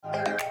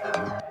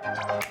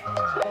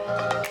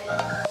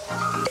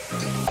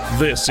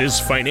This is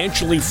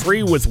Financially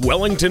Free with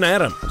Wellington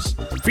Adams,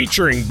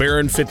 featuring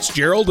Baron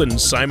Fitzgerald and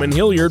Simon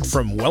Hilliard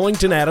from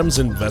Wellington Adams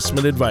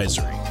Investment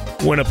Advisory.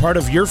 When a part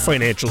of your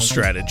financial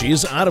strategy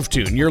is out of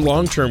tune, your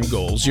long-term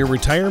goals, your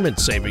retirement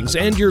savings,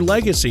 and your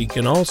legacy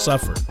can all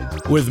suffer.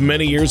 With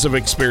many years of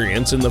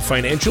experience in the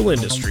financial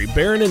industry,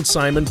 Baron and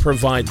Simon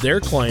provide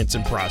their clients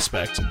and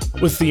prospects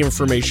with the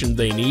information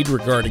they need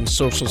regarding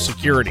Social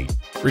Security,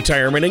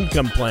 retirement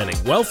income planning,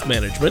 wealth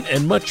management,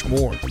 and much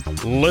more.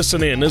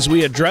 Listen in as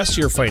we address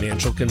your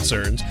financial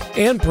concerns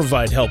and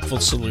provide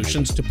helpful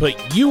solutions to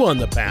put you on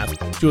the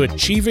path to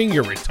achieving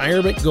your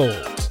retirement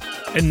goals.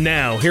 And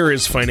now, here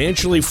is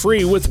Financially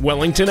Free with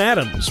Wellington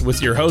Adams with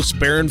your hosts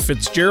Baron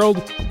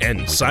Fitzgerald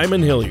and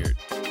Simon Hilliard.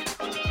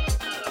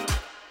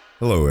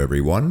 Hello,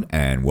 everyone,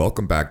 and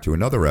welcome back to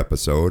another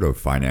episode of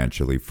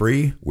Financially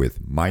Free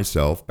with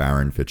myself,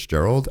 Baron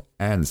Fitzgerald,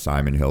 and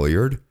Simon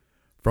Hilliard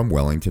from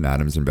Wellington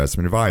Adams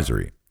Investment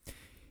Advisory.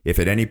 If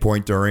at any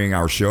point during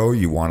our show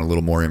you want a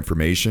little more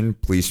information,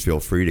 please feel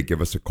free to give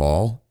us a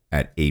call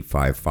at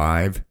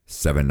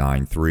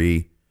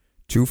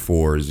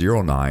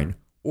 855-793-2409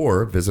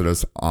 or visit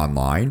us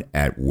online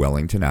at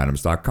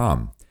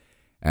wellingtonadams.com.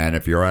 And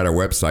if you're at our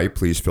website,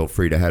 please feel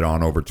free to head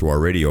on over to our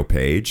radio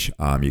page.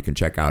 You can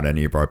check out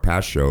any of our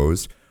past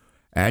shows,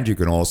 and you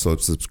can also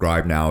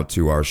subscribe now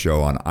to our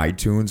show on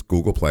iTunes,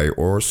 Google Play,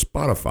 or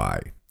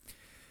Spotify.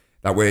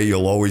 That way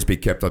you'll always be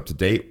kept up to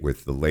date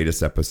with the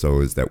latest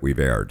episodes that we've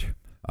aired.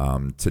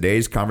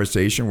 Today's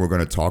conversation, we're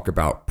going to talk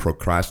about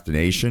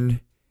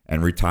procrastination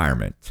and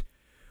retirement.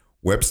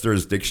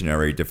 Webster's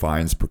Dictionary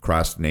defines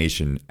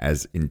procrastination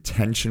as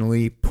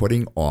intentionally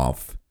putting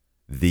off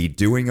the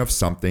doing of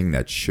something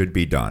that should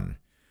be done.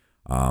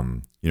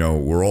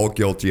 We're all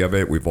guilty of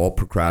it. We've all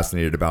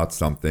procrastinated about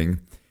something.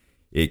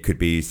 It could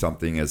be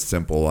something as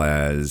simple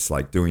as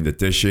like doing the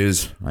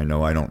dishes. I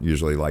know I don't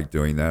usually like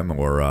doing them,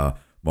 or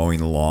mowing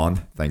the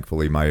lawn.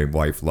 Thankfully, my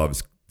wife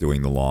loves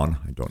doing the lawn.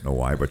 I don't know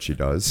why, but she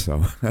does.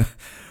 So,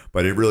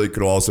 but it really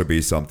could also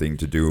be something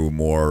to do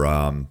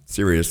more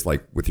serious,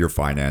 like with your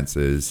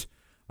finances,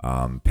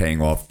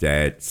 paying off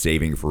debt,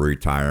 saving for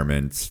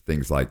retirement,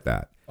 things like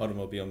that.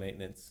 Automobile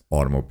maintenance,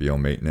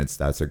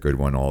 that's a good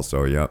one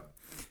also, yep.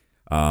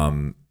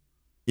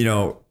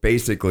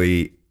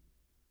 Basically,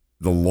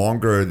 the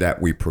longer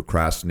that we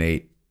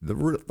procrastinate,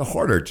 the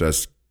harder it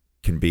just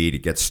can be to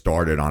get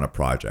started on a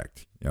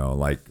project. Or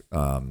like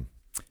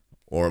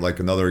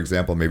another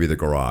example, maybe the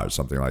garage,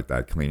 something like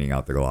that, cleaning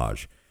out the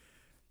garage,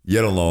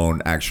 yet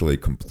alone actually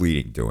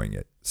completing doing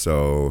it.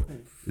 So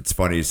it's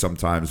funny,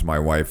 sometimes my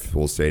wife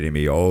will say to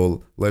me,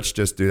 "Oh, let's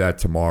just do that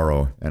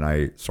tomorrow." And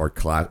I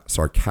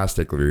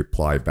sarcastically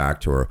reply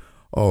back to her,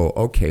 "Oh,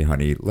 okay,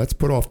 honey, let's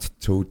put off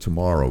to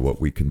tomorrow what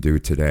we can do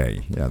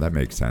today." Yeah, that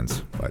makes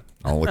sense. But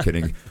only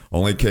kidding,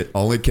 only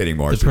kidding,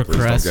 Marcy. Please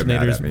don't get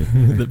mad at me.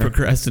 The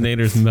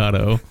procrastinator's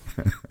motto.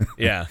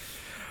 Yeah.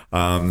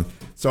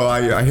 So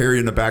I hear you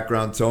in the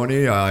background,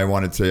 Tony. I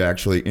wanted to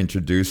actually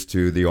introduce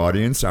to the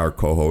audience our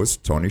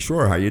co-host, Tony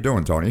Shore. How you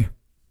doing, Tony?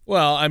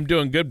 Well, I'm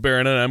doing good,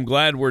 Baron, and I'm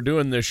glad we're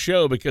doing this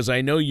show because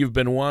I know you've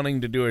been wanting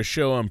to do a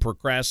show on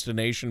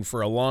procrastination for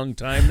a long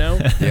time now.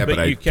 Yeah,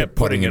 but you kept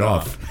putting it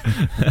off.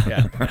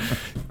 Yeah.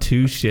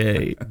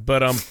 Touche. But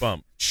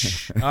bump.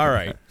 All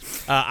right.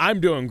 I'm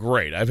doing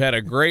great. I've had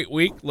a great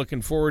week.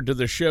 Looking forward to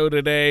the show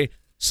today.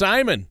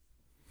 Simon,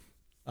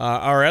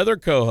 our other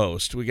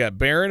co-host. We got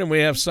Baron and we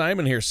have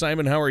Simon here.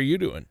 Simon, how are you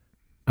doing?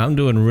 I'm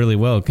doing really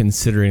well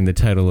considering the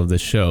title of the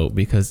show,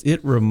 because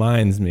it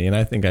reminds me, and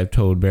I think I've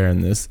told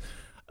Baron this,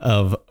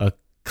 of a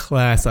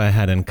class I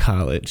had in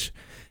college,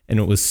 and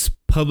it was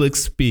public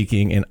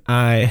speaking, and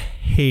I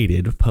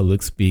hated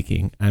public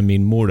speaking. I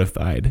mean,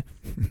 mortified.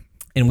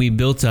 And we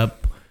built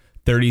up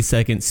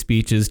 30-second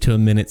speeches to a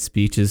minute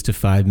speeches to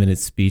 5-minute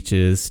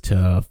speeches to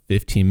a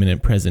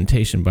 15-minute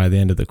presentation by the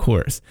end of the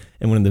course.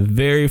 And one of the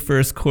very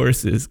first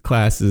speeches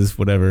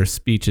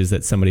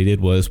that somebody did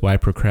was why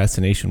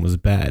procrastination was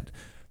bad.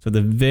 So at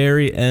the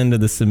very end of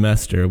the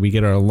semester, we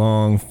get our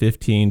long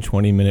 15,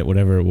 20-minute,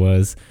 whatever it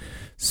was,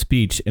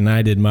 speech, and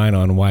I did mine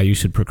on why you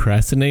should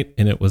procrastinate,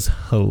 and it was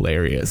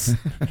hilarious.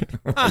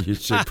 You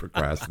should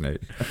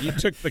procrastinate. You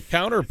took the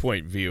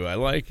counterpoint view. I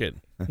like it.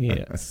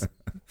 Yes.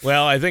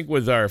 Well, I think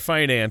with our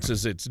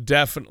finances, it's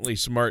definitely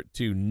smart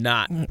to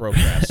not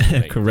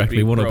procrastinate. Correct.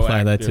 We won't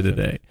apply that to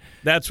today.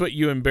 That's what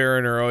you and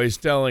Baron are always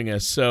telling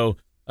us. So,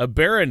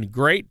 Baron,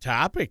 great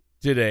topic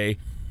today.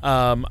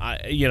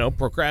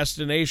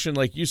 Procrastination,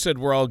 like you said,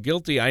 we're all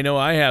guilty. I know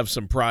I have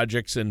some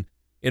projects in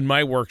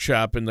my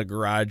workshop in the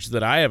garage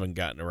that I haven't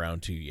gotten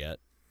around to yet.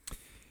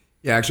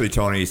 Yeah, actually,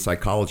 Tony,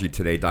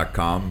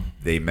 psychologytoday.com,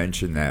 they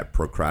mention that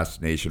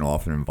procrastination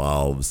often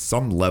involves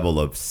some level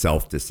of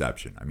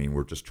self-deception. I mean,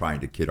 we're just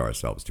trying to kid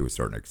ourselves to a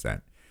certain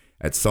extent.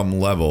 At some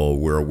level,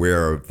 we're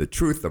aware of the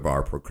truth of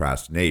our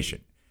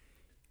procrastination.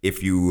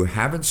 If you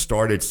haven't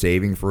started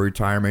saving for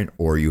retirement,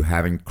 or you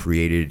haven't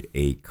created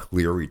a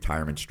clear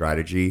retirement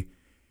strategy,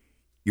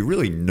 you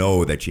really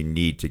know that you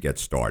need to get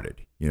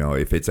started.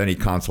 If it's any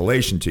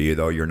consolation to you,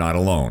 though, you're not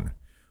alone.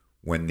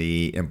 When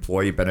the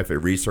Employee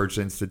Benefit Research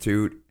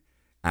Institute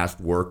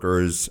asked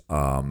workers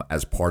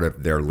as part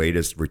of their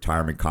latest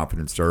retirement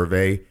confidence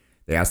survey,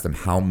 they asked them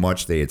how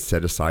much they had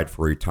set aside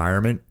for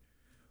retirement.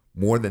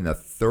 More than a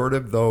third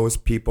of those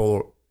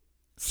people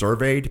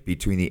surveyed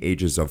between the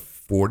ages of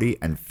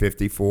 40 and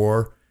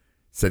 54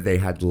 said they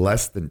had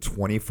less than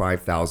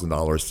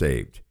 $25,000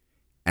 saved.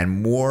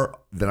 And more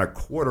than a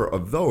quarter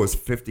of those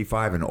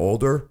 55 and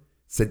older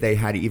said they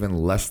had even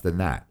less than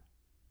that.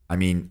 I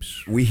mean,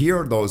 we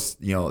hear those,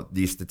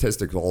 these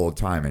statistics all the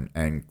time.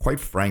 And quite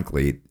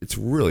frankly, it's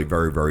really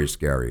very, very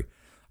scary.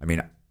 I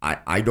mean,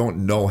 I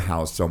don't know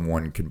how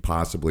someone can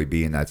possibly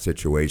be in that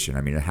situation.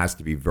 I mean, it has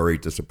to be very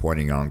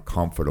disappointing and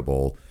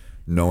uncomfortable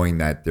knowing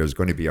that there's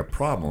going to be a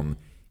problem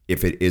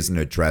if it isn't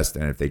addressed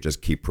and if they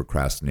just keep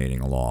procrastinating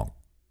along.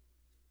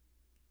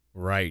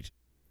 Right.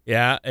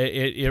 Yeah,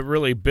 it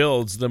really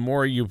builds the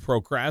more you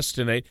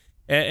procrastinate.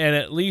 And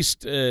at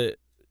least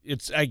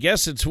I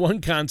guess it's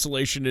one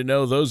consolation to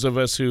know those of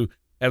us who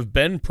have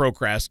been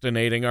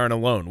procrastinating aren't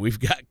alone. We've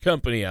got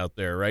company out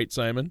there, right,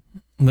 Simon?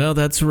 Well,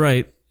 that's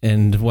right.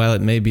 And while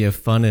it may be a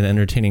fun and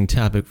entertaining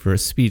topic for a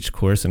speech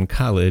course in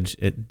college,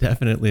 it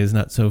definitely is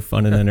not so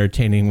fun and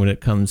entertaining when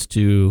it comes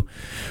to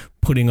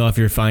putting off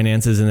your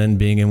finances and then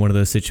being in one of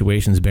those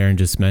situations Barron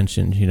just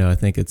mentioned. I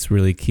think it's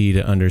really key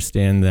to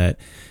understand that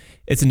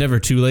it's never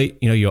too late.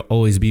 You'll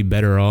always be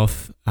better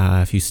off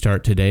if you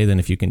start today than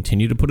if you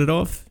continue to put it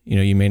off.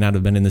 You may not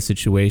have been in the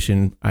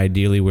situation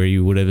ideally where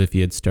you would have if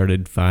you had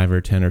started 5 or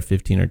 10 or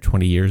 15 or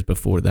 20 years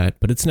before that,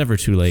 but it's never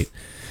too late.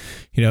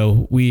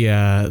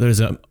 There's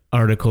an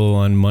article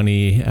on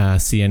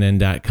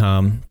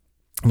CNN.com.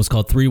 It was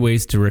called 3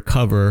 Ways to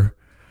Recover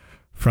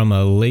from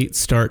a Late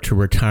Start to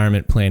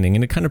Retirement Planning.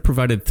 And it kind of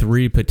provided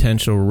 3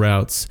 potential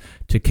routes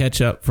to catch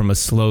up from a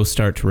slow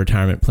start to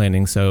retirement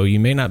planning. So you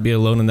may not be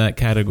alone in that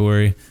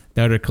category.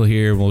 The article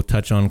here will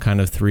touch on kind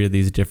of 3 of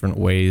these different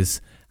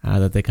ways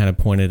that they kind of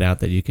pointed out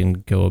that you can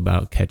go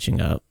about catching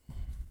up.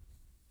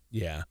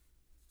 Yeah.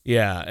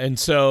 Yeah. And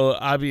so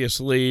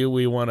obviously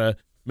we want to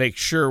make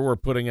sure we're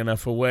putting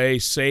enough away,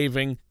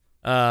 saving.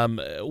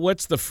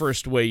 What's the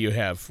first way you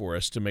have for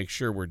us to make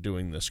sure we're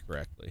doing this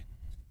correctly?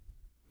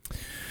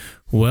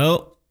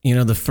 Well,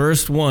 the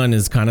first one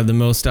is kind of the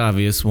most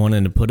obvious one.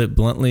 And to put it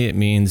bluntly, it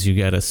means you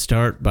got to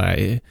start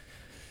by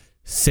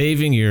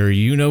saving your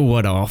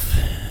you-know-what off.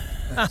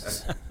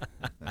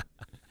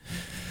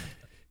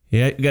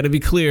 Yeah, you got to be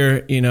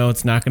clear,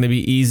 it's not going to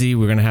be easy.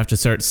 We're going to have to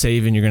start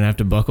saving. You're going to have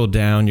to buckle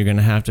down. You're going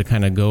to have to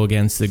kind of go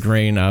against the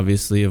grain,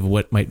 obviously, of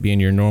what might be in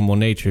your normal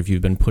nature. If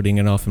you've been putting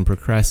it off and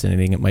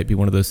procrastinating, it might be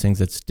one of those things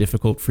that's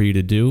difficult for you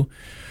to do,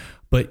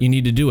 but you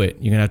need to do it.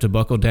 You're going to have to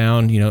buckle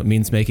down. It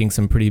means making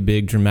some pretty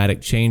big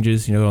dramatic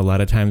changes. A lot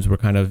of times we're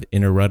kind of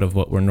in a rut of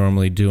what we're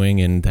normally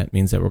doing, and that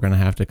means that we're going to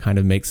have to kind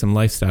of make some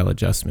lifestyle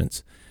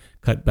adjustments,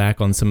 cut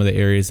back on some of the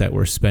areas that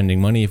we're spending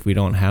money if we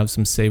don't have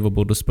some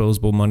savable,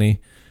 disposable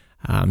money.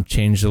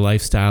 Change the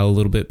lifestyle a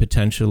little bit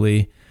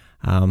potentially,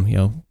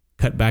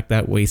 cut back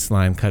that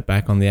waistline, cut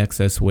back on the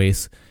excess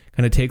waste,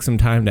 kind of take some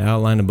time to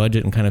outline a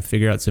budget and kind of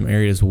figure out some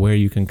areas where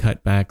you can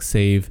cut back,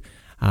 save,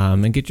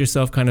 and get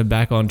yourself kind of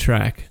back on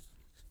track.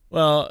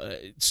 Well,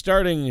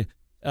 starting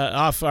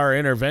off our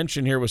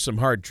intervention here with some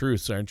hard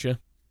truths, aren't you,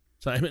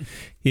 Simon?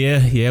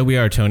 Yeah, we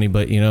are, Tony.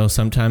 But,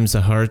 sometimes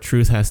the hard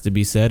truth has to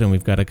be said, and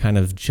we've got to kind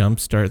of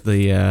jumpstart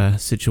the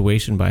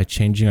situation by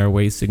changing our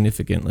ways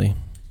significantly.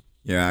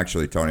 Yeah,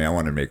 actually, Tony, I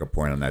want to make a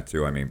point on that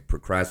too. I mean,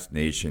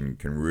 procrastination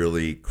can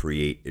really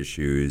create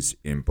issues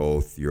in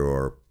both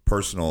your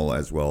personal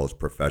as well as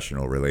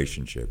professional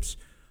relationships.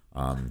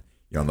 On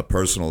the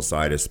personal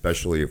side,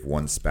 especially if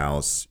one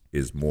spouse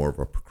is more of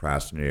a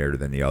procrastinator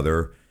than the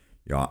other,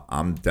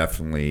 I'm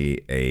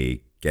definitely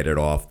a get it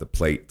off the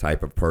plate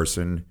type of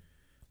person.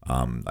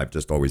 I've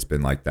just always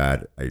been like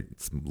that.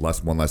 It's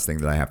one less thing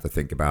that I have to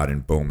think about,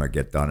 and boom, I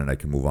get done and I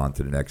can move on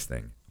to the next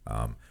thing.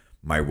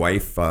 My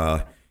wife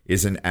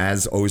isn't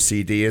as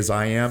OCD as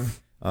I am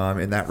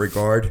in that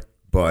regard,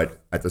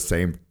 but at the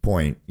same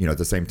point, at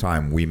the same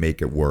time, we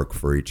make it work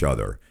for each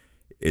other.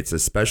 It's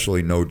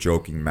especially no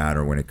joking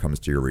matter when it comes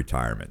to your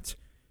retirement.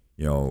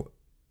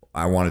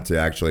 I wanted to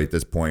actually at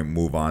this point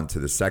move on to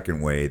the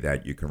second way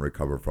that you can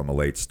recover from a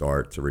late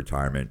start to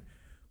retirement,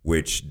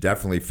 which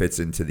definitely fits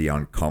into the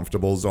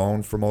uncomfortable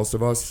zone for most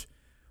of us,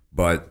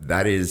 but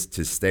that is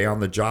to stay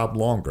on the job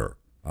longer.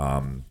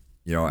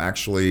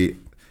 Actually,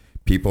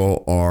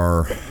 people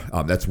are,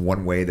 that's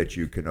one way that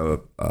you can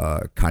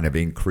kind of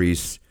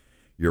increase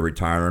your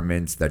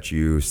retirements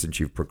since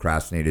you've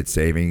procrastinated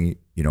saving,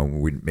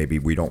 maybe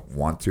we don't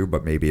want to,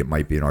 but maybe it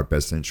might be in our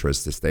best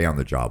interest to stay on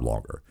the job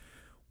longer.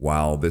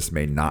 While this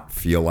may not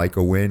feel like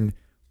a win,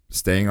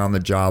 staying on the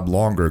job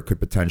longer could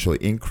potentially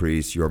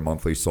increase your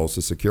monthly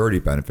Social Security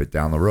benefit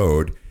down the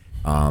road,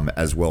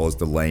 as well as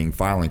delaying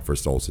filing for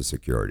Social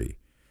Security.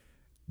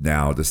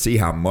 Now, to see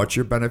how much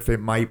your benefit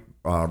might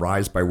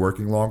rise by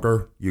working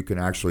longer, you can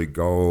actually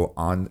go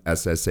on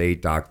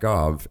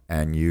SSA.gov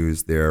and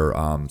use their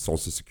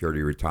Social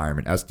Security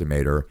retirement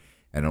estimator,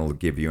 and it'll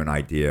give you an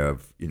idea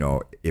of,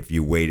 if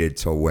you waited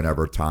till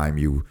whenever time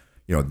you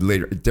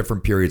later,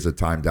 different periods of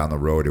time down the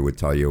road, it would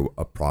tell you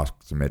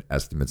approximate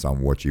estimates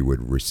on what you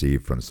would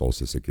receive from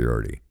Social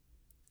Security.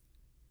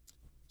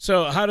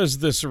 So how does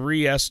this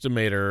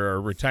re-estimator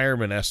or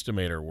retirement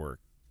estimator work?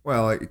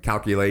 Well, it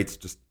calculates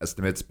just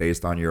estimates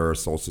based on your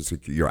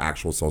your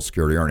actual Social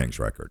Security earnings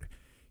record.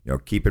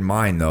 Keep in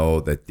mind,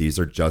 though, that these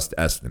are just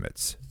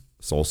estimates.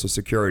 Social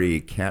Security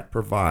can't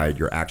provide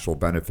your actual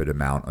benefit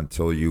amount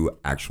until you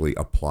actually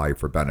apply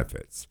for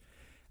benefits.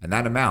 And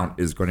that amount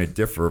is going to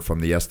differ from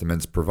the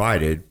estimates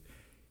provided,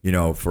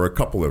 for a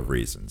couple of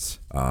reasons.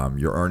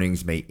 Your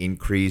earnings may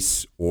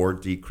increase or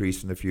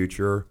decrease in the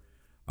future.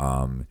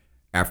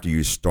 After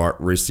you start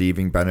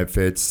receiving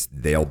benefits,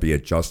 they'll be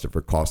adjusted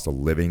for cost of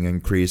living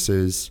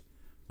increases.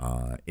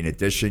 In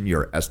addition,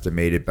 your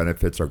estimated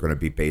benefits are going to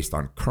be based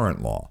on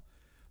current law.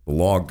 The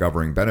law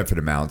governing benefit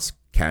amounts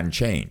can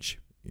change.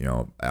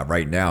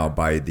 Right now,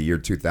 by the year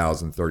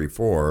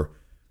 2034,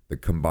 the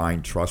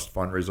combined trust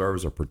fund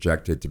reserves are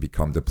projected to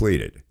become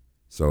depleted.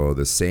 So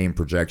the same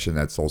projection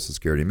that Social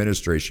Security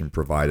Administration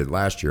provided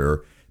last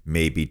year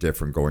may be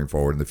different going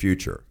forward in the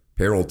future.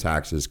 Payroll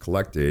taxes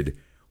collected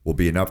will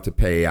be enough to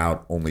pay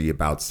out only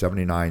about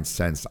 79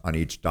 cents on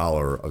each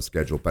dollar of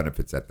scheduled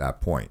benefits at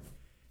that point.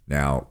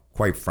 Now,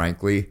 quite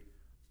frankly,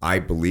 I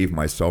believe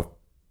myself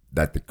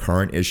that the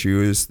current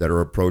issues that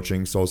are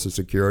approaching Social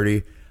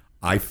Security,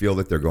 I feel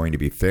that they're going to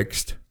be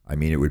fixed. I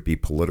mean, it would be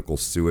political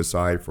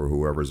suicide for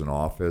whoever's in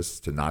office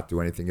to not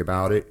do anything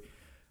about it.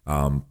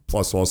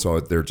 Plus, also,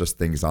 there are just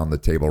things on the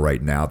table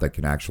right now that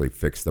can actually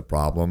fix the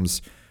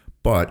problems.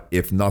 But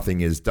if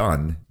nothing is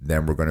done,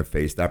 then we're going to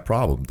face that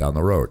problem down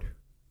the road.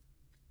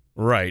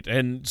 Right.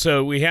 And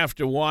so we have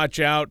to watch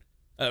out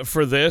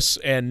for this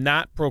and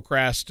not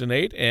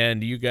procrastinate,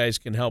 and you guys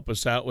can help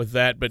us out with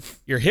that. But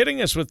you're hitting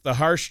us with the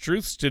harsh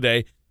truths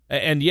today.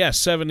 And yes,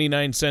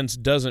 79 cents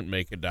doesn't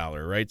make a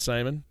dollar, right,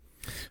 Simon?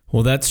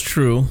 Well, that's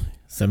true.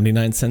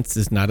 79 cents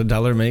does not a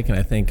dollar make, and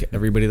I think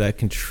everybody that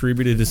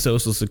contributed to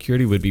Social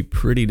Security would be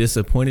pretty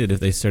disappointed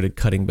if they started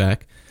cutting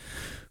back.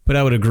 But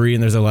I would agree,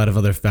 and there's a lot of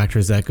other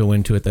factors that go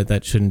into it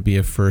that shouldn't be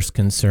a first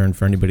concern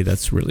for anybody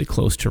that's really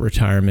close to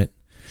retirement.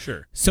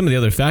 Sure. Some of the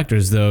other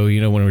factors, though,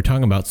 when we're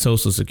talking about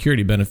Social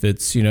Security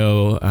benefits,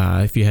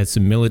 if you had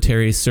some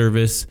military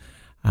service,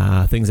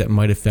 things that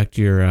might affect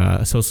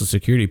your Social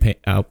Security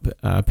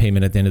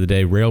payment at the end of the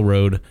day,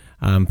 railroad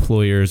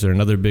employers are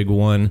another big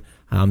one.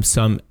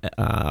 Some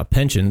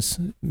pensions,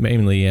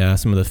 mainly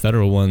some of the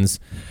federal ones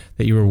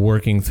that you were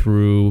working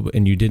through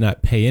and you did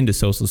not pay into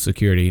Social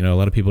Security. A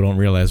lot of people don't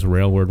realize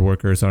railroad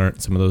workers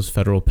aren't. Some of those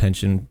federal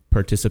pension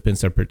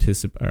participants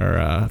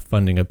are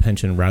funding a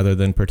pension rather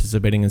than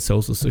participating in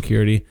Social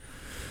Security.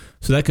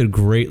 So that could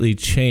greatly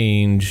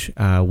change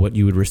what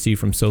you would receive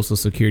from Social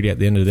Security at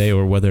the end of the day,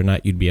 or whether or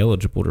not you'd be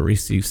eligible to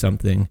receive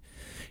something.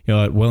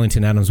 At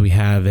Wellington Adams, we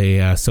have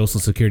a Social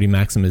Security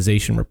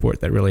maximization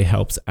report that really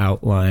helps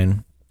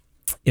outline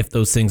if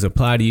those things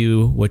apply to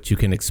you, what you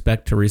can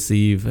expect to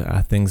receive,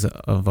 things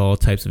of all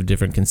types of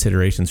different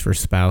considerations for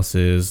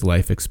spouses,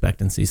 life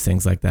expectancies,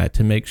 things like that,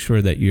 to make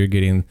sure that you're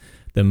getting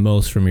the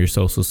most from your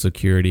Social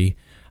Security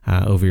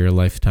over your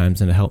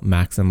lifetimes, and to help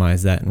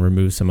maximize that and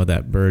remove some of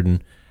that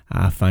burden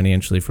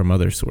financially from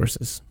other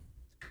sources.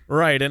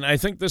 Right, and I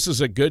think this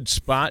is a good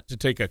spot to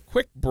take a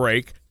quick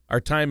break.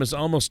 Our time is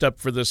almost up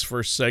for this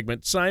first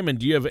segment. Simon,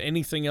 do you have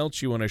anything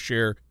else you want to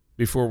share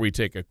before we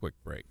take a quick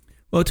break?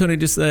 Well, Tony,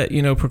 just that,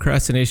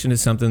 procrastination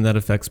is something that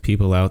affects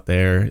people out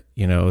there.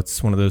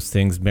 It's one of those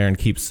things. Barron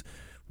keeps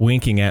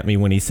winking at me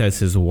when he says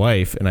his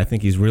wife, and I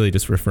think he's really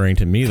just referring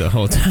to me the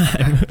whole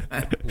time.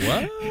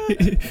 What?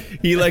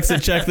 He likes to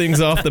check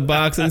things off the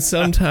box, and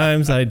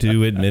sometimes I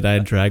do admit I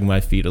drag my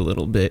feet a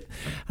little bit.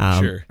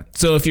 Sure.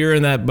 So if you're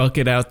in that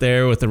bucket out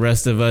there with the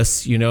rest of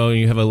us, you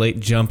have a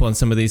late jump on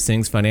some of these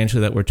things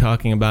financially that we're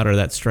talking about, or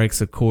that strikes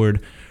a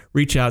chord,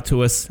 reach out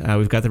to us.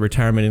 We've got the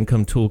Retirement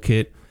Income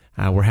Toolkit.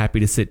 We're happy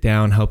to sit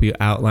down, help you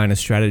outline a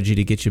strategy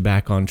to get you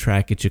back on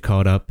track, get you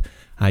caught up.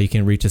 You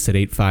can reach us at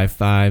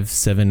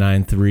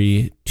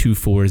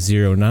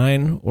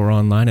 855-793-2409 or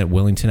online at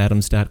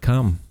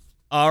wellingtonadams.com.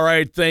 All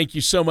right. Thank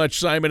you so much,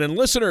 Simon. And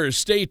listeners,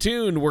 stay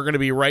tuned. We're going to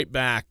be right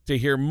back to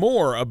hear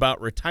more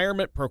about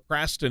retirement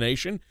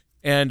procrastination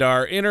and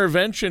our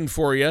intervention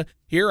for you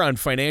here on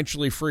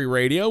Financially Free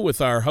Radio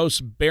with our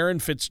hosts, Barron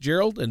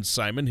Fitzgerald and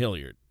Simon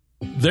Hilliard.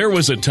 There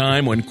was a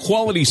time when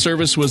quality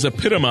service was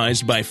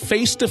epitomized by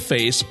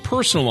face-to-face,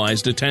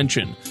 personalized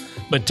attention.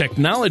 But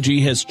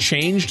technology has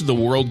changed the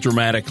world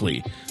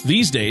dramatically.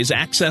 These days,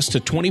 access to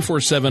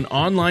 24/7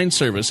 online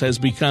service has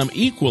become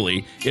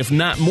equally, if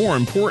not more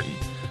important.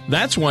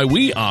 That's why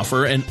we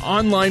offer an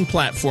online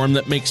platform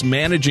that makes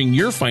managing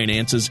your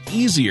finances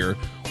easier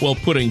while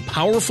putting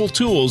powerful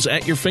tools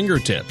at your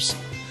fingertips.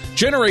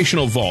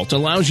 Generational Vault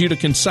allows you to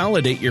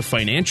consolidate your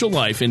financial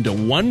life into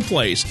one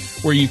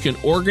place where you can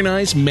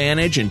organize,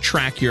 manage, and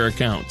track your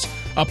accounts,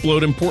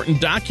 upload important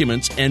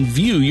documents, and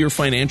view your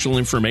financial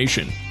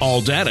information.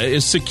 All data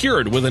is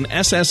secured with an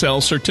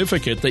SSL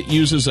certificate that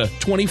uses a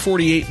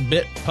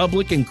 2048-bit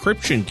public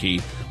encryption key,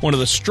 one of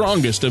the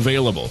strongest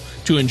available,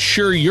 to to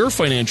ensure your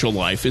financial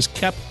life is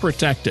kept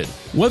protected.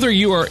 Whether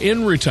you are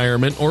in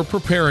retirement or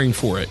preparing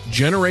for it,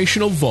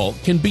 Generational Vault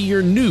can be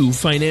your new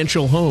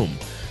financial home.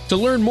 To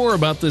learn more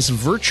about this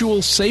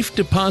virtual safe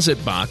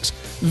deposit box,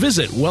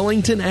 visit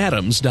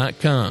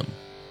wellingtonadams.com.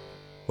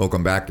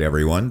 Welcome back,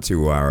 everyone,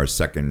 to our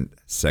second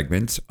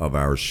segment of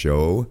our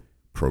show,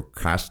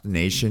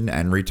 Procrastination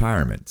and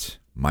Retirement.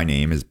 My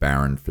name is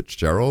Baron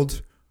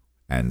Fitzgerald,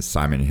 and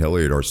Simon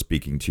Hilliard are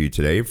speaking to you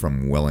today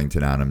from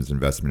Wellington Adams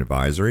Investment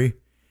Advisory.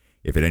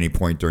 If at any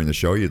point during the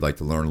show you'd like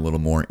to learn a little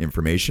more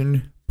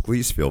information,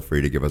 please feel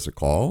free to give us a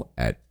call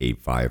at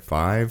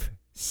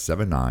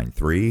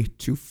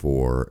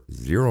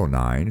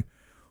 855-793-2409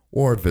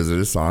 or visit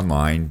us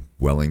online,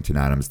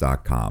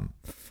 wellingtonadams.com.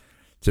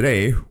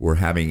 Today, we're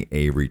having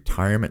a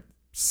retirement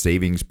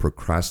savings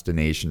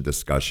procrastination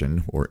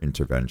discussion or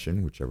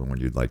intervention, whichever one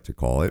you'd like to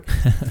call it.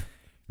 And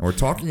we're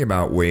talking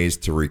about ways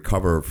to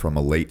recover from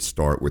a late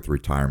start with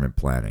retirement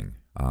planning.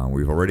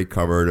 We've already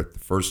covered the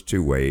first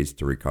two ways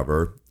to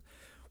recover.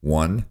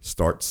 One,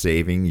 start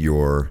saving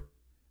your,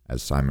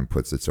 as Simon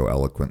puts it so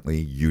eloquently,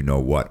 you know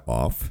what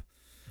off.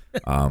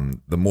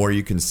 The more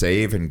you can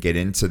save and get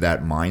into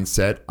that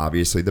mindset,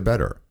 obviously the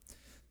better.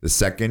 The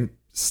second,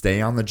 stay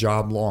on the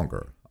job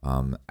longer.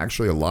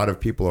 Actually, a lot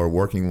of people are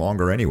working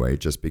longer anyway,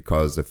 just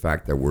because the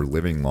fact that we're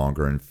living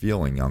longer and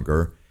feeling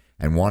younger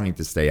and wanting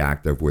to stay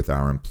active with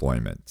our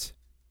employment.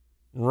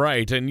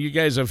 Right, and you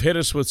guys have hit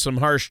us with some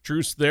harsh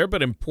truths there,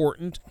 but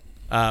important.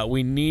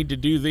 We need to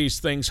do these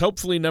things.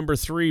 Hopefully, number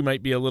 3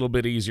 might be a little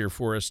bit easier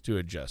for us to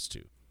adjust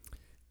to.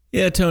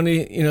 Yeah,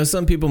 Tony,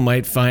 some people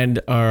might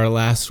find our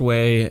last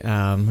way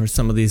or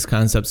some of these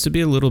concepts to be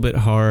a little bit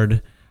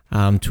hard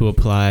to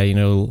apply,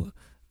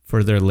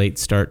 for their late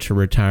start to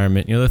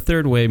retirement. The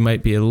third way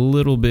might be a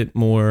little bit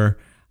more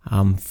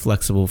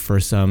flexible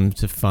for some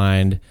to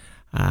find.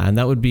 And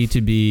that would be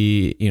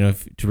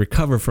to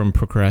recover from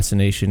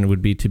procrastination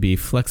would be to be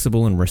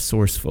flexible and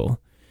resourceful.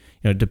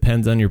 It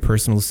depends on your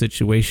personal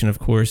situation, of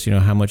course,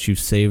 how much you've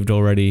saved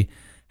already,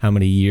 how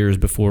many years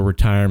before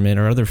retirement,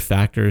 or other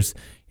factors,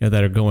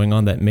 that are going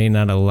on that may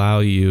not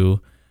allow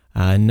you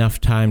enough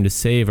time to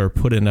save or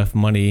put enough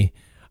money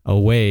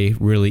away,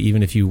 really,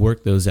 even if you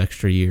work those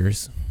extra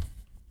years.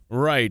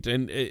 Right.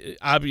 And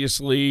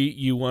obviously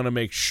you want to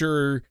make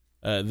sure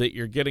that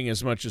you're getting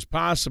as much as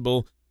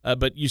possible.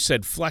 But you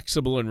said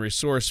flexible and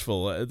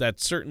resourceful. That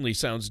certainly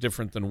sounds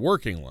different than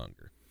working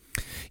longer.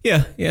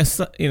 Yeah,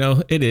 yes,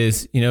 it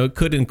is. It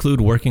could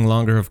include working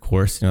longer, of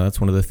course. That's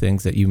one of the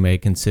things that you may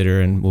consider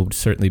and will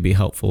certainly be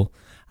helpful.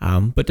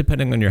 But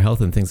depending on your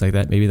health and things like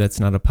that, maybe that's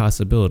not a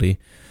possibility.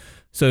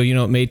 So,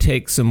 it may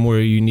take some more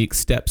unique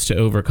steps to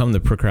overcome the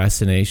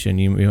procrastination.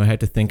 You have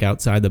to think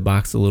outside the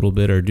box a little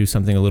bit or do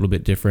something a little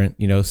bit different,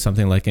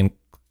 something like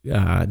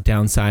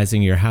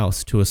downsizing your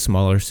house to a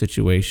smaller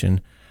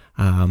situation.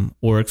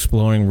 Or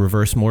exploring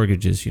reverse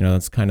mortgages.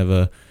 That's kind of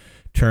a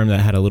term that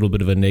had a little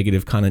bit of a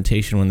negative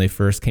connotation when they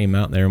first came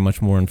out. They were much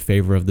more in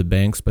favor of the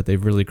banks, but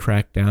they've really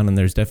cracked down, and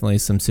there's definitely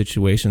some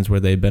situations where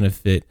they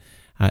benefit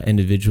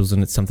individuals,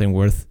 and it's something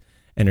worth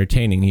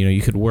entertaining.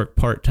 You could work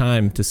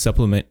part-time to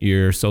supplement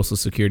your Social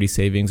Security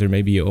savings, or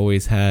maybe you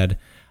always had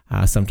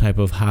some type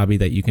of hobby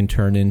that you can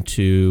turn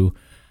into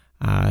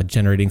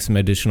generating some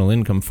additional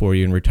income for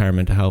you in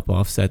retirement to help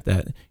offset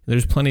that.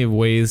 There's plenty of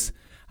ways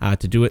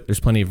to do it.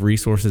 There's plenty of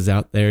resources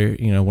out there.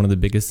 One of the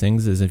biggest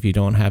things is if you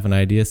don't have an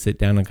idea, sit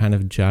down and kind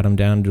of jot them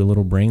down, do a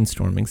little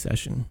brainstorming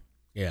session.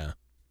 Yeah,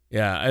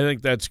 I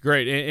think that's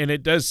great. And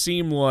it does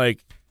seem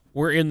like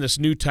we're in this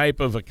new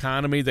type of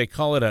economy. They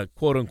call it a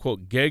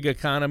quote-unquote gig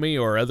economy,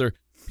 or other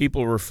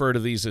people refer to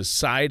these as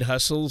side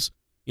hustles.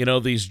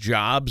 These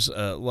jobs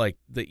like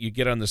that you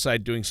get on the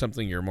side doing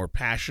something you're more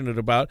passionate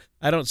about.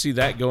 I don't see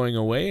that going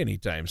away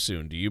anytime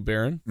soon. Do you,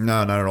 Baron?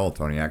 No, not at all,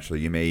 Tony.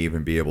 Actually, you may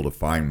even be able to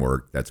find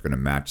work that's going to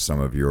match some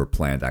of your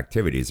planned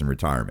activities in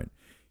retirement.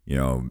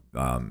 Do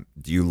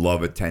you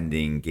love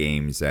attending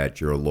games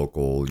at your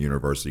local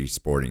university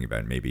sporting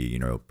event? Maybe,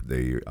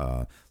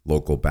 the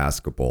local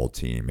basketball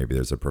team. Maybe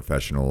there's a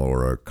professional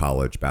or a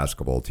college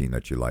basketball team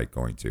that you like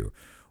going to.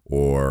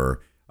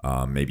 Or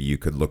maybe you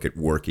could look at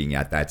working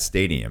at that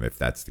stadium if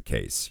that's the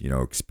case.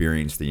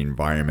 Experience the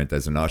environment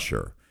as an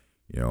usher,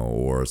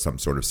 or some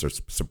sort of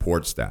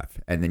support staff.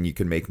 And then you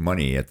can make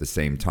money at the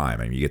same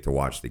time. I mean, you get to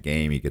watch the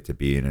game, you get to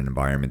be in an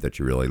environment that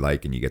you really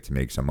like, and you get to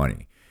make some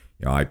money.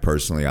 I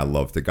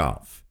love to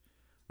golf.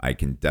 I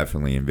can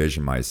definitely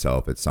envision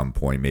myself at some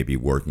point maybe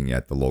working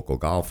at the local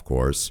golf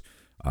course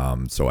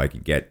so I can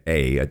get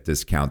a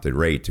discounted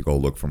rate to go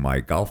look for my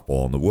golf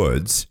ball in the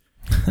woods.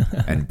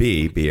 And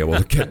B, be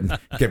able to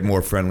get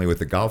more friendly with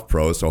the golf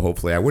pros, so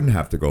hopefully I wouldn't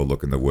have to go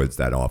look in the woods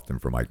that often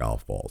for my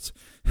golf balls.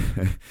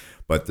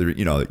 But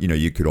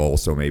you could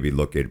also maybe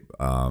look at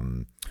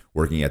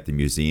working at the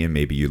museum.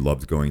 Maybe you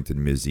loved going to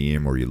the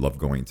museum, or you love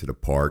going to the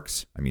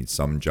parks. I mean,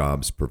 some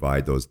jobs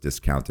provide those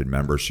discounted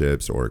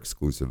memberships or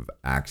exclusive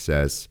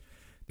access.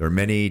 There are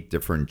many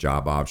different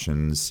job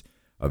options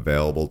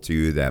available to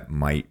you that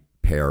might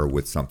pair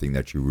with something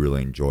that you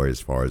really enjoy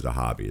as far as a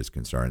hobby is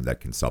concerned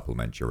that can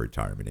supplement your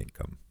retirement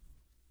income.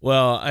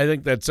 Well, I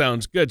think that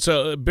sounds good.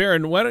 So,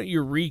 Baron, why don't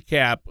you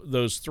recap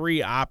those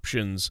 3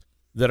 options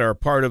that are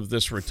part of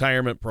this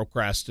retirement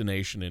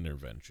procrastination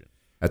intervention?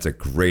 That's a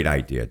great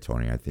idea,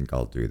 Tony. I think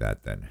I'll do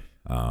that then.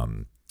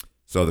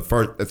 So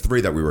the 3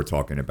 that we were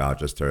talking about,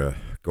 just to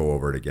go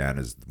over it again,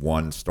 is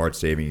 1, start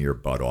saving your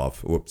butt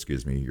off.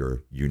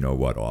 Your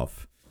you-know-what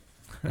off.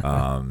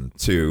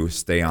 2,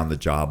 stay on the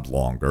job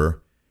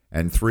longer.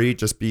 And 3,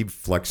 just be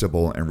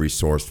flexible and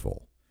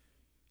resourceful.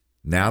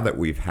 Now that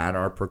we've had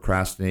our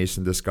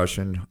procrastination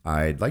discussion,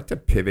 I'd like to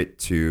pivot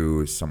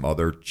to some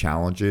other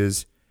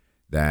challenges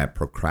that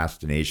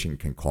procrastination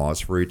can cause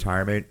for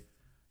retirement.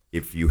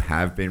 If you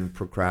have been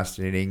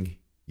procrastinating,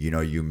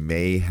 you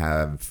may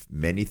have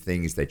many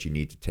things that you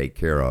need to take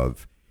care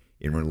of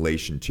in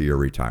relation to your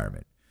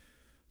retirement.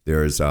 I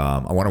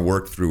want to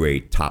work through a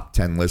top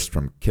 10 list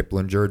from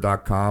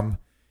Kiplinger.com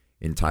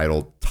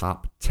entitled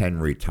Top 10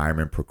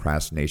 Retirement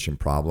Procrastination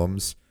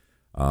Problems.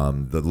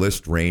 The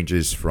list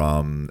ranges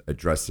from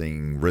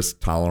addressing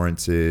risk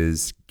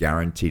tolerances,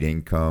 guaranteed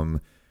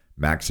income,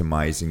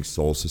 maximizing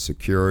Social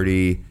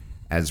Security,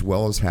 as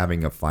well as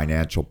having a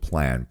financial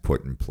plan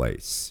put in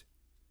place.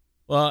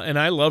 Well, and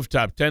I love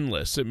top 10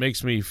 lists. It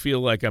makes me feel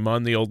like I'm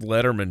on the old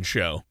Letterman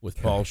show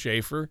with Paul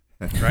Schaefer,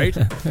 right?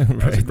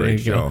 That's a great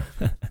show.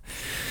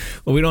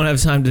 Well, we don't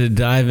have time to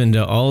dive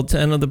into all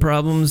 10 of the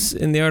problems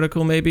in the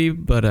article maybe,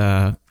 but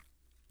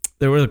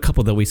there were a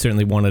couple that we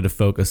certainly wanted to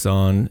focus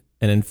on.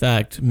 And in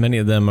fact, many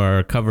of them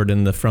are covered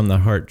in the From the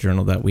Heart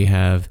journal that we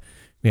have.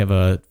 We have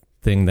a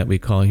thing that we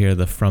call here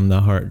the From the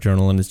Heart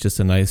journal, and it's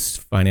just a nice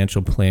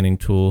financial planning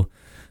tool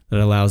that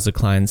allows the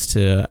clients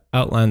to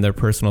outline their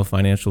personal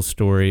financial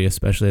story,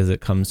 especially as it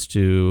comes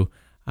to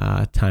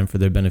time for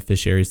their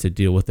beneficiaries to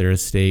deal with their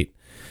estate.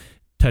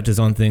 Touches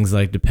on things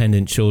like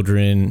dependent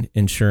children,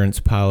 insurance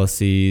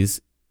policies,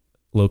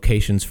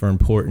 locations for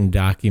important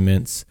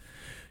documents,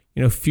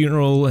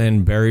 funeral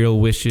and burial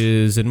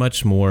wishes, and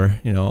much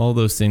more. All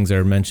those things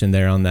are mentioned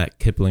there on that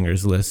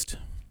Kiplinger's list.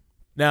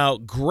 Now,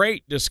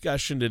 great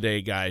discussion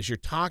today, guys. You're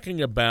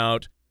talking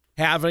about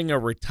having a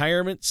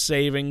retirement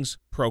savings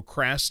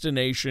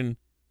procrastination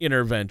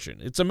intervention.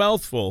 It's a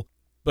mouthful,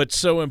 but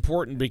so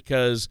important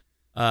because,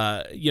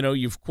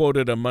 you've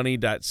quoted a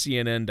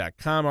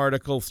money.cnn.com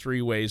article,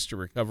 3 ways to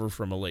recover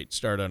from a late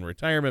start on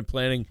retirement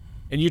planning.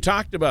 And you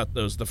talked about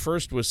those. The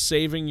first was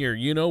saving your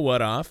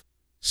you-know-what off,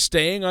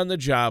 staying on the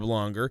job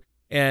longer,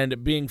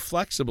 and being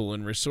flexible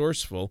and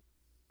resourceful.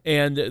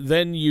 And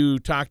then you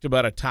talked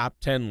about a top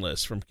 10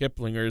 list from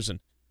Kiplinger's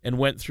and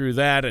went through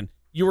that. And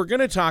you were going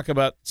to talk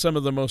about some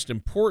of the most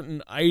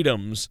important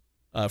items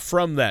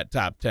from that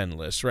top 10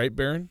 list, right,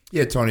 Baron?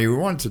 Yeah, Tony, we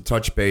wanted to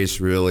touch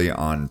base really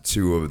on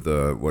 2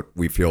 of what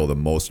we feel are the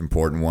most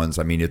important ones.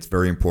 I mean, it's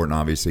very important,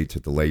 obviously, to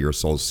delay your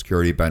Social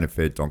Security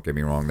benefit. Don't get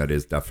me wrong, that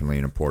is definitely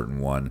an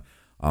important one.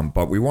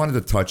 But we wanted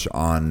to touch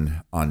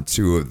on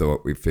 2 of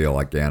what we feel,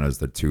 again, as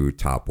the 2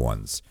 top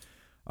ones.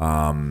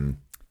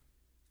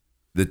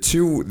 The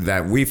 2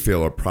 that we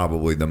feel are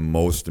probably the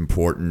most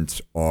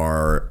important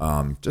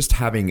are just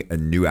having a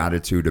new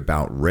attitude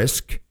about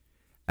risk,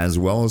 as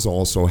well as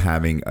also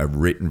having a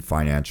written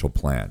financial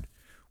plan.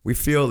 We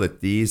feel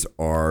that these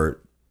are,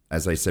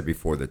 as I said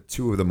before, the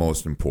 2 of the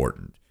most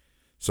important.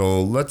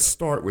 So let's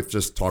start with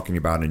just talking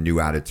about a new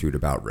attitude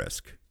about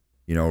risk.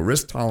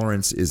 Risk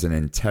tolerance is an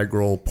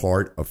integral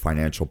part of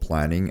financial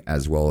planning,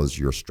 as well as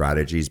your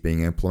strategies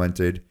being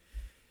implemented.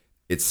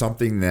 It's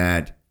something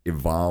that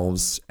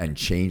evolves and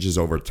changes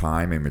over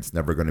time, and it's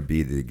never going to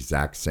be the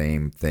exact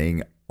same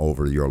thing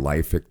over your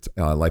life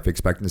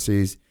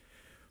expectancies.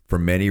 For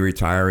many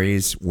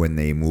retirees, when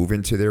they move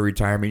into their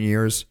retirement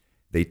years,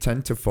 they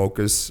tend to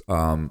focus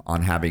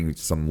on having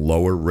some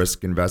lower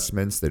risk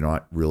investments. They're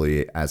not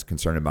really as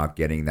concerned about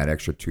getting that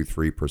extra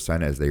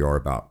 2-3% as they are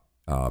about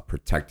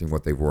protecting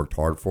what they've worked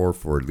hard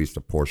for at least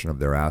a portion of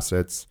their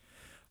assets.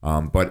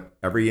 But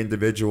every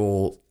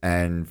individual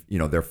and,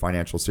 their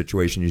financial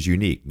situation is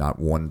unique. Not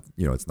one,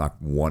 it's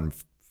not one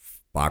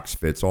box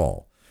fits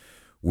all.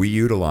 We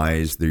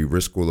utilize the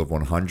risk rule of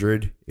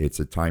 100. It's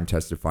a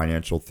time-tested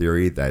financial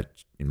theory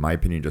that, in my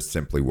opinion, just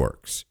simply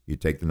works. You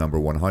take the number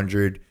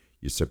 100,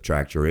 you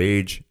subtract your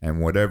age, and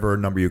whatever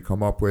number you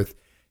come up with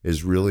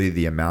is really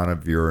the amount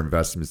of your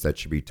investments that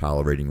should be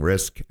tolerating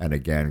risk. And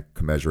again,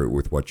 commensurate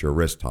with what your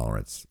risk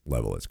tolerance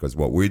level is. Because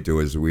what we do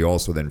is we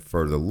also then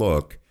further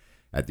look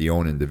at the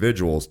own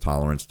individual's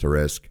tolerance to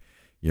risk,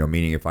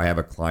 meaning if I have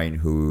a client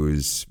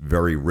who's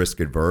very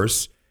risk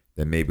adverse,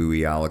 then maybe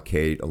we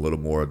allocate a little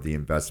more of the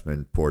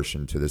investment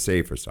portion to the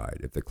safer side.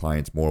 If the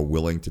client's more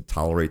willing to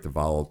tolerate the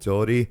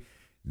volatility,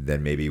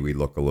 then maybe we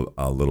look a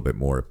little bit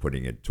more at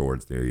putting it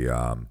towards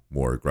the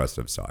more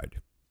aggressive side.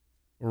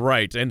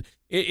 Right. And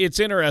it's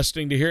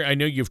interesting to hear. I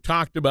know you've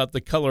talked about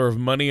the color of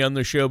money on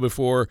the show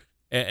before,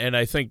 and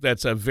I think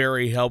that's a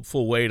very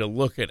helpful way to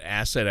look at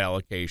asset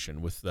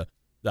allocation with the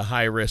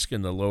high risk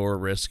and the lower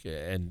risk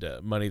and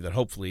money that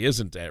hopefully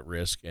isn't at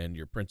risk and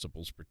your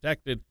principal's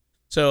protected.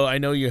 So I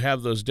know you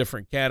have those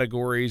different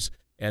categories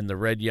and the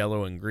red,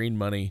 yellow, and green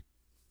money.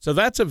 So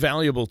that's a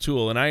valuable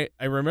tool. And I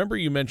remember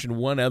you mentioned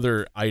one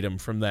other item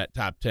from that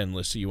top 10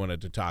 list that you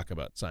wanted to talk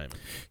about, Simon.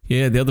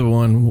 Yeah, the other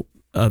one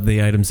of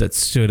the items that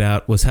stood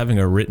out was having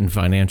a written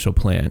financial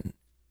plan.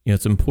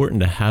 It's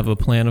important to have a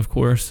plan, of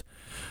course,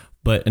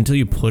 but until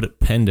you put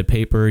pen to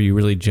paper, you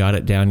really jot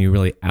it down, you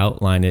really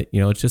outline it.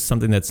 It's just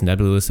something that's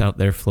nebulous out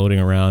there floating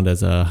around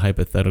as a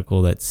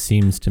hypothetical that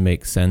seems to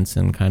make sense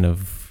and kind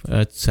of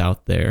it's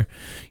out there.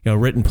 A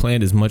written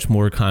plan is much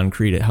more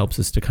concrete. It helps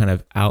us to kind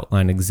of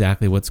outline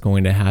exactly what's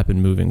going to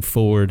happen moving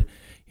forward.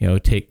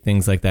 Take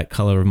things like that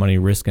color of money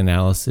risk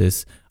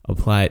analysis,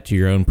 apply it to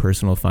your own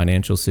personal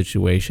financial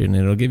situation,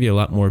 and it'll give you a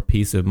lot more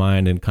peace of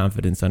mind and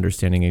confidence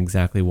understanding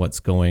exactly what's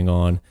going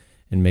on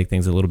and make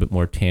things a little bit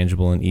more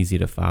tangible and easy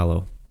to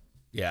follow.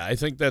 Yeah, I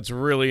think that's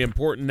really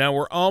important. Now,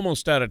 we're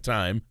almost out of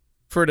time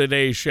for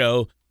today's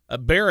show.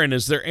 Baron,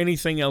 is there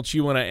anything else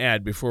you want to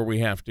add before we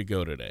have to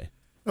go today?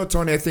 No,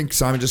 Tony, I think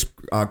Simon just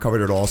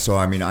covered it also.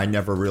 I mean, I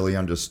never really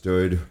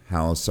understood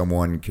how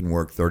someone can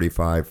work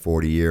 35,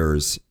 40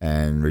 years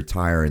and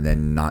retire and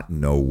then not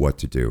know what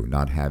to do,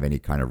 not have any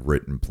kind of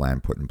written plan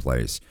put in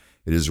place.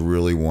 It is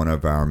really one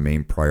of our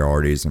main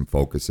priorities and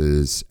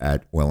focuses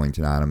at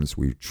Wellington Adams.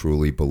 We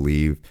truly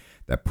believe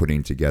that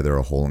putting together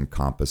a whole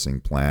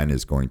encompassing plan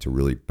is going to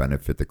really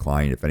benefit the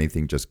client. If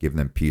anything, just give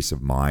them peace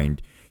of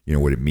mind.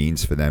 What it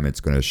means for them.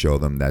 It's going to show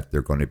them that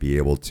they're going to be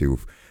able to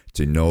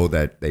know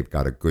that they've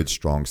got a good,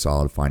 strong,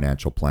 solid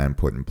financial plan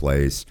put in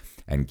place,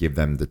 and give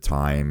them the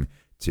time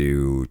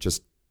to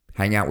just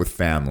hang out with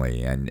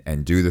family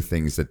and do the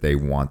things that they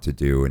want to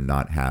do and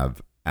not have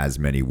as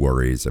many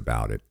worries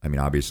about it. I mean,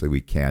 obviously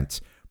we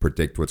can't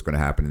predict what's going to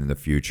happen in the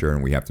future,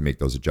 and we have to make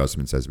those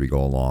adjustments as we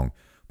go along.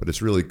 But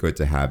it's really good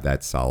to have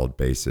that solid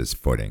basis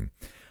footing.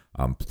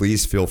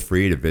 Please feel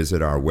free to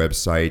visit our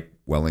website,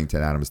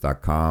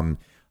 wellingtonadams.com,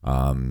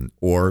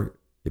 or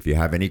if you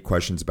have any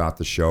questions about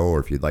the show, or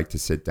if you'd like to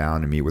sit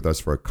down and meet with us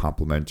for a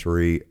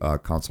complimentary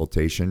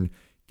consultation,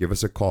 give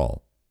us a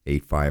call,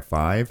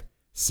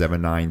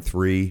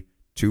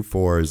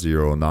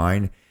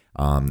 855-793-2409,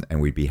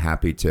 and we'd be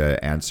happy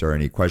to answer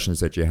any questions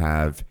that you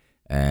have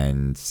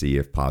and see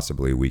if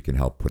possibly we can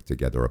help put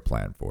together a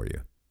plan for you.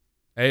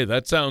 Hey,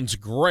 that sounds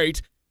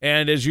great.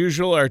 And as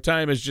usual, our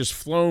time has just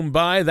flown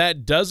by.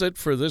 That does it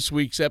for this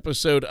week's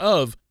episode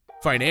of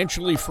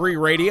Financially Free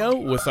Radio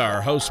with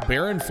our hosts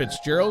Baron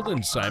Fitzgerald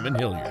and Simon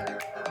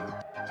Hilliard.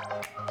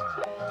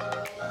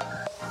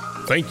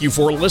 Thank you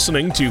for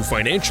listening to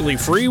Financially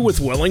Free with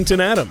Wellington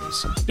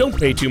Adams. Don't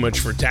pay too much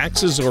for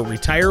taxes or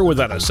retire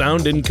without a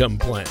sound income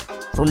plan.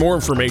 For more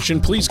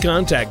information, please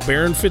contact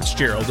Baron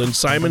Fitzgerald and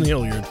Simon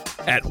Hilliard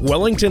at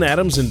Wellington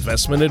Adams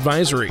Investment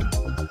Advisory.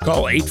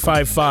 Call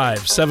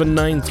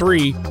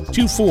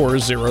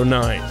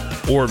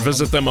 855-793-2409 or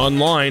visit them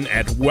online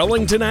at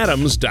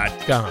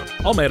wellingtonadams.com.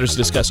 All matters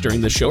discussed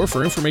during this show are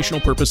for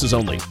informational purposes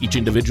only. Each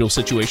individual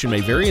situation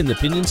may vary, and the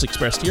opinions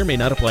expressed here may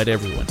not apply to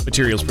everyone.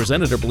 Materials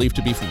presented are believed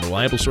to be from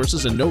reliable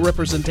sources, and no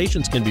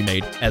representations can be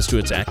made as to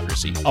its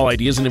accuracy. All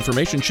ideas and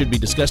information should be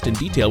discussed in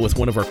detail with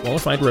one of our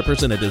qualified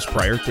representatives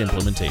prior to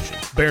implementation.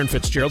 Baron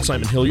Fitzgerald,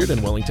 Simon Hilliard,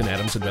 and Wellington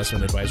Adams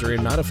Investment Advisory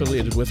are not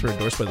affiliated with or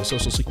endorsed by the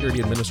Social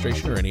Security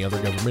Administration or any other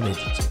government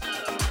agency.